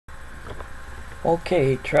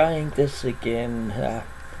Okay, trying this again.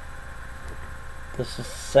 This is the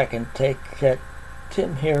second take.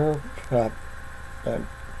 Tim here. Uh,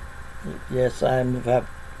 yes, I'm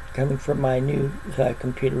coming from my new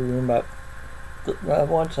computer room.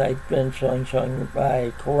 Once I'd been showing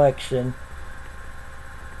my collection,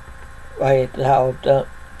 I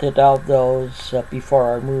did all those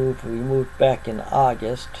before I moved. We moved back in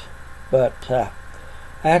August, but I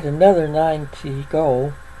had another 9 to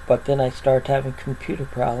go. But then I started having computer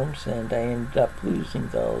problems and I ended up losing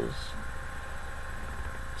those.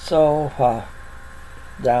 So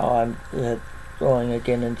now I'm going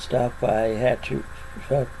again and stuff. I had to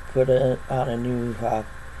put on a new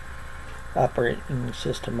operating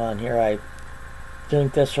system on here. I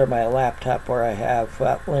think this for my laptop where I have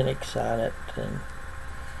Linux on it. And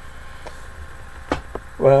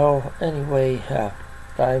well, anyway,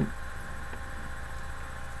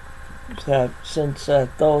 since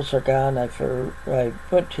those are gone, I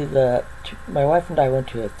went to my wife and I went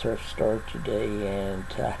to a thrift store today, and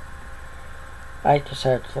I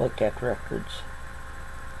decided to look at records.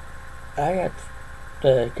 I got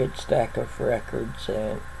a good stack of records,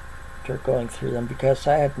 and we're going through them because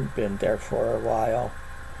I hadn't been there for a while.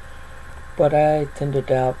 But I thinned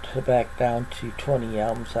it out back down to 20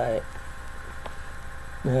 albums.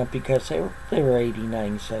 Because they were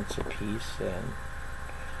 89 cents a piece, and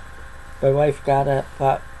my wife got a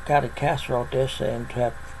casserole dish, and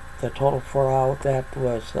the total for all of that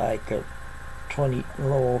was like a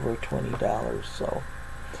little over $20. So,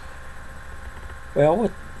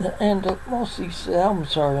 well, most of these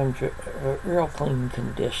albums are in real clean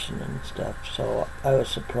condition and stuff. So I was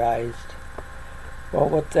surprised. Well,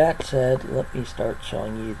 with that said, let me start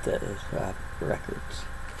showing you the records.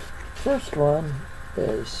 First one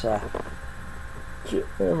is Jim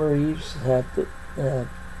Reeves had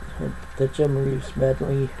the Jim Reeves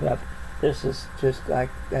medley. This is just like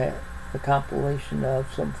a compilation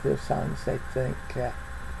of some of his songs, I think.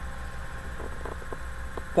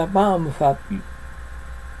 My mom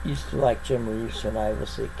used to like Jim Reeves when I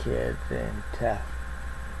was a kid,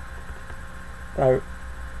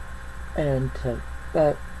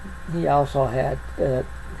 but he also had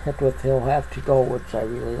hit with "He'll Have to Go," which I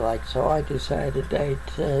really like. So I decided I'd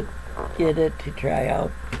get it to try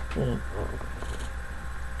out.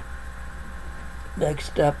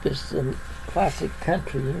 Next up is the classic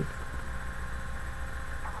country.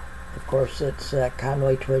 Of course, it's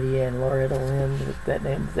Conway Twitty and Loretta Lynn. The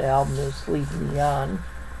name of the album is "Lead Me On."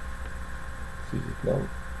 So you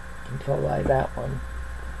can tell by that one.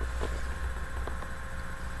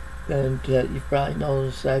 And you probably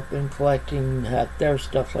noticed I've been collecting their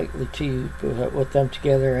stuff lately too, with them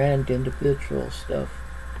together and individual stuff.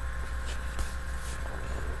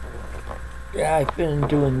 Yeah, I've been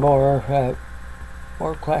doing more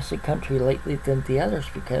classic country lately than the others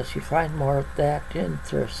because you find more of that in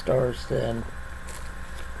thrift stores than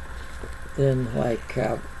like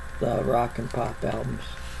the rock and pop albums.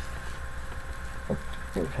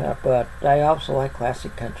 But I also like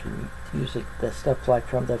classic country music, the stuff like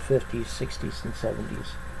from the 50s, 60s, and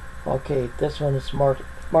 70s. Okay, this one is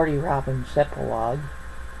Marty Robbins' Epilogue.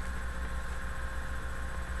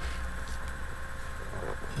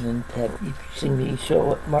 And have you seen me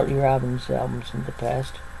show Marty Robbins albums in the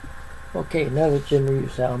past? Okay, another Jim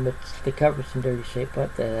Reeves album. The cover's in dirty shape,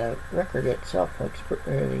 but the record itself looks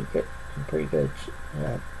in pretty good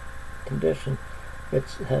condition.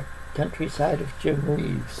 It's Countryside of Jim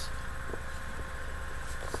Reeves.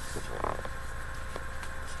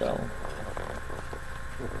 So,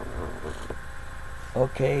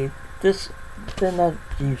 okay, then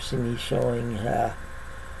you've seen me showing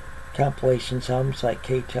compilation albums like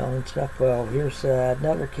K-Tel and stuff. Well, here's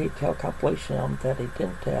another K-Tel compilation album that I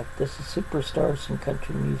didn't have. This is Superstars in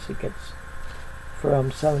Country Music. It's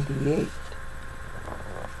from '78.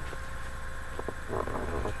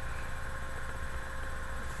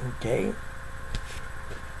 Okay.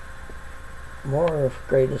 More of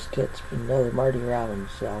Greatest Hits, another Marty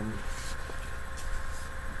Robbins album.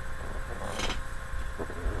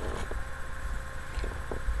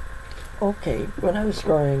 Okay, when I was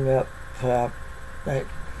growing up, I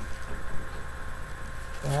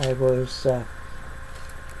was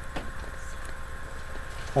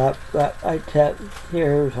I'd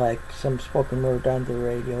hear like some spoken word on the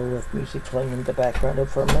radio with music playing in the background.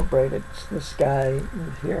 If I remember right, it's this guy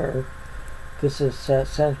here. This is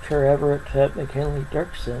Senator Everett McKinley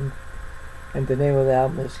Dirksen, and the name of the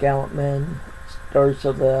album is Gallant Men, Stories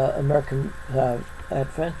of the American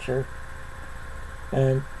Adventure.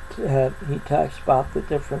 And he talks about the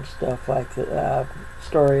different stuff like the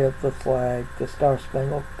story of the flag, the Star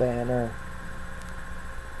Spangled Banner,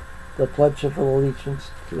 the Pledge of Allegiance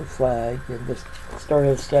to the flag and the Star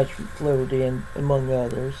of the Statue of Liberty, and among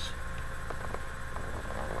others.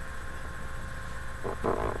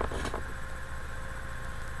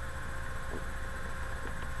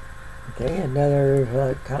 Okay,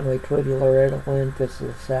 another Conway Twitty Loretta Lynn. This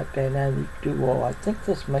is a Sac Dynamic Duo. I think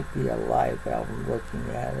this might be a live album looking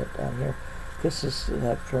at it down here. This is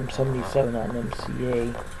from 77 on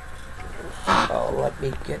MCA. Oh, let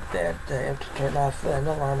me get that. I have to turn off an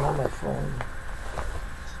alarm on my phone.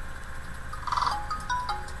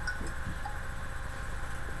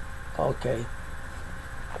 Okay.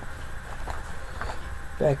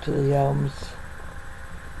 Back to the albums.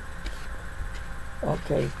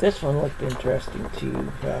 Okay, this one looked interesting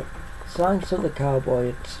too. Songs of the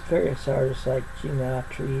Cowboy. It's various artists like Gene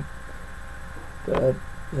Autry, the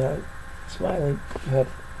Smiley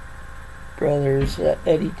Brothers,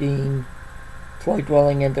 Eddie Dean, Floyd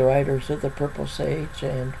Dwelling, and the Riders of the Purple Sage,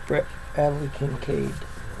 and Brett Adley Kincaid.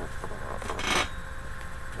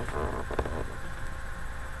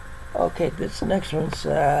 Okay, this next one's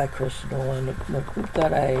Christian Nolan, a group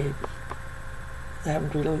that I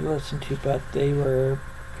haven't really listened to, but they were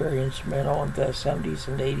very instrumental in the 70s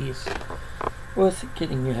and 80s with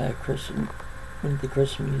getting Christian into the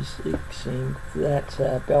Christian music scene. That's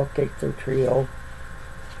Bell Gaither Trio,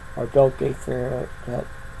 or Bell Gaither, that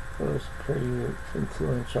was pretty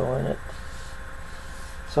influential in it.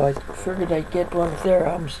 So I figured I'd get one of their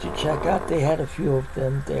albums to check out. They had a few of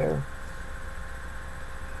them there.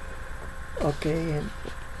 Okay, and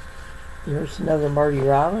here's another Marty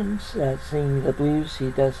Robbins singing the blues.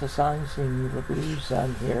 He does a song singing the blues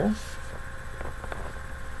on here.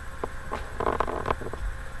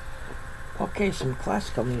 Okay, some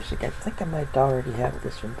classical music. I think I might already have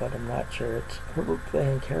this one, but I'm not sure. It's Herbert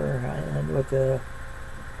Van Karajan with the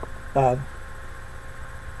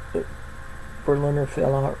Berliner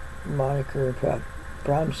Philharmoniker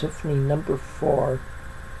Brahms Symphony No. 4.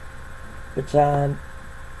 It's on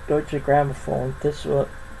Deutsche Grammophon. This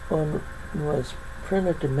one was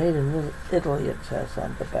printed and made in Italy, it says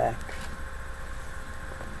on the back.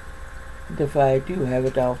 And if I do have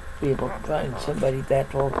it, I'll be able to find somebody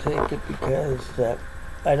that will take it, because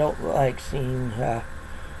I don't like seeing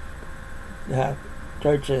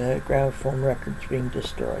Deutsche Grammophon records being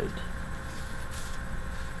destroyed.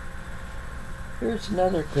 Here's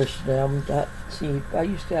another Christian album. See, I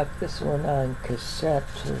used to have this one on cassette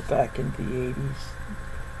back in the 80s.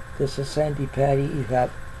 This is Sandy Patty,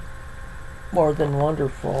 More Than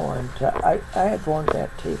Wonderful, and I had worn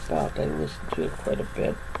that tape out. I listened to it quite a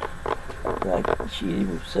bit. She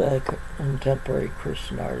was a contemporary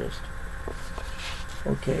Christian artist.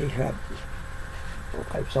 Okay,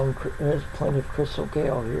 I've sung plenty of Crystal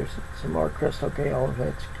Gale. Here's some more Crystal Gale.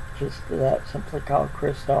 It's just that, simply called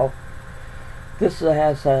Crystal. This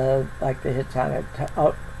has like the hits on it.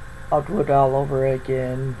 I'll do it all over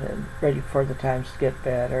again, and Ready for the Times to Get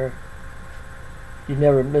Better. You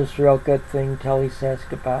Never Miss a Real Good Thing Till He Says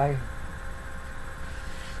Goodbye.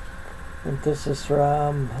 And this is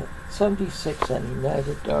from 76 on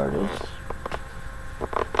United Artists.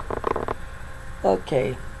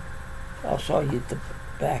 Okay, I'll show you the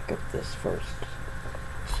back of this first.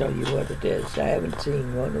 Show you what it is. I haven't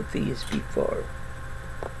seen one of these before.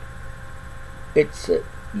 It's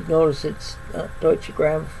you notice it's Deutsche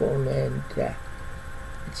Grammophon, and it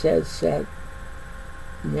says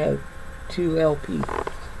 2 LP.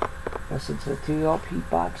 Yes, it's a 2 LP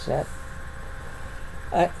box set.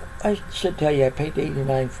 I should tell you, I paid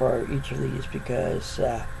 $89 for each of these because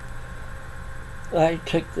I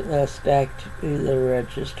took the stack to the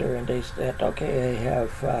register, and they said, okay, I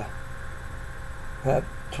have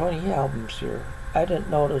 20 albums here. I didn't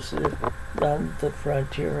notice it on the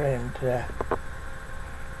front here,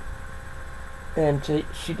 and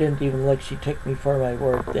she didn't even look. She took me for my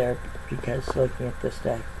word there, because looking at the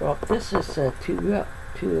stack. Well, this is a 2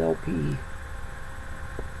 LP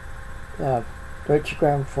Deutsche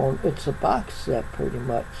Grammophon. It's a box set pretty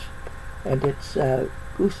much, and it's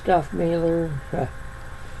Gustav Mahler,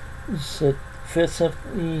 it's a Fifth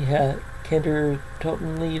Symphony, Kinder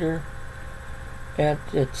Totenlieder, and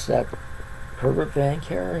it's Herbert Van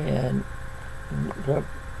Karajan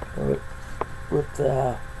with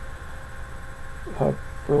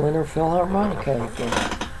Berliner Philharmoniker again.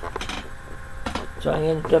 So I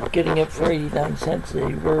ended up getting it for 89 cents.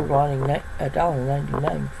 They were wanting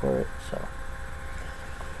 $1.99 for it. So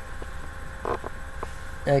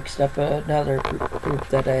next up, another group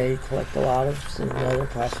that I collect a lot of is another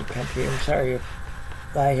classic country. I'm sorry if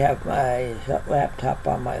I have my laptop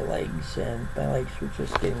on my legs, and my legs were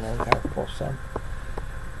just getting uncomfortable. So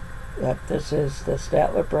this is the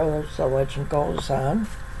Statler Brothers, The Legend Goes On.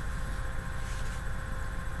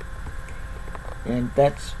 And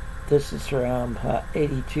this is from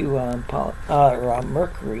 82 on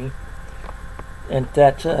Mercury, and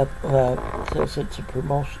that's says it's a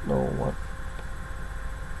promotional one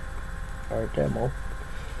or demo,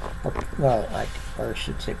 or I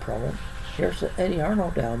should say promo. Here's the Eddie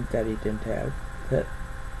Arnold album that he didn't have, that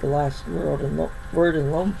the last Word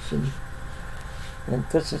in Lonesome, and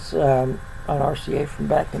this is on RCA from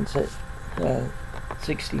back in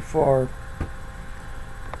 '64.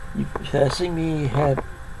 You've seen me had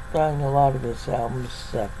buying a lot of his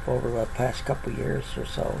albums over the past couple years or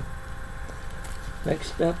so.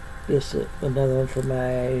 Next up is another one from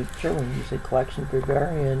my German music collection,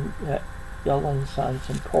 Bavarian Yellow Signs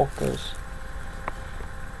and Polkas.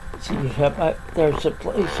 See, there's a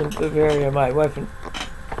place in Bavaria my wife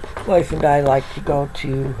and I like to go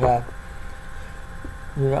to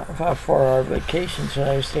for our vacations when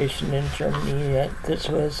I was stationed in Germany. This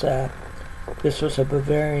was a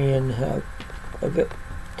Bavarian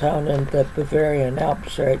town in the Bavarian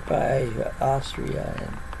Alps right by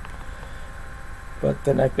Austria. But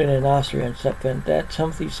then I've been in Austria and stuff, and at some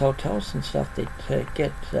of these hotels and stuff, they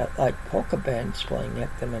get like polka bands playing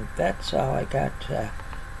at them, and that's how I got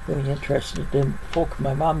really interested in polka.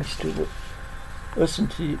 My mom used to listen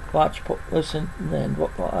to polka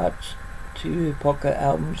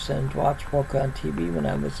albums and watch polka on TV when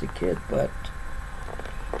I was a kid, but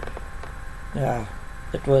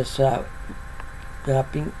it was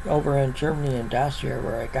being over in Germany and Austria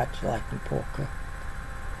where I got to liking polka.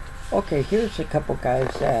 Okay, here's a couple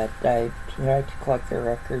guys that I tried to collect their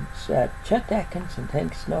records. Chet Atkins and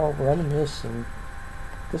Hank Snow, Reminiscing.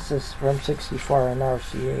 This is from '64 on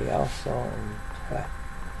RCA also.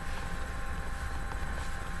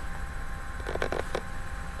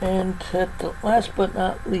 And last but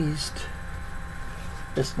not least,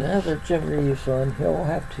 it's another Jim Reeves one, He'll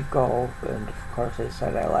Have to Go, and of course I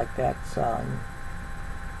said I like that song.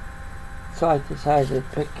 So I decided to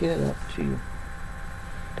pick it up too.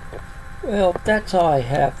 Well, that's all I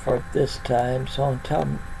have for this time, so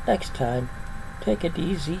until next time, take it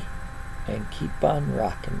easy and keep on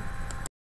rocking.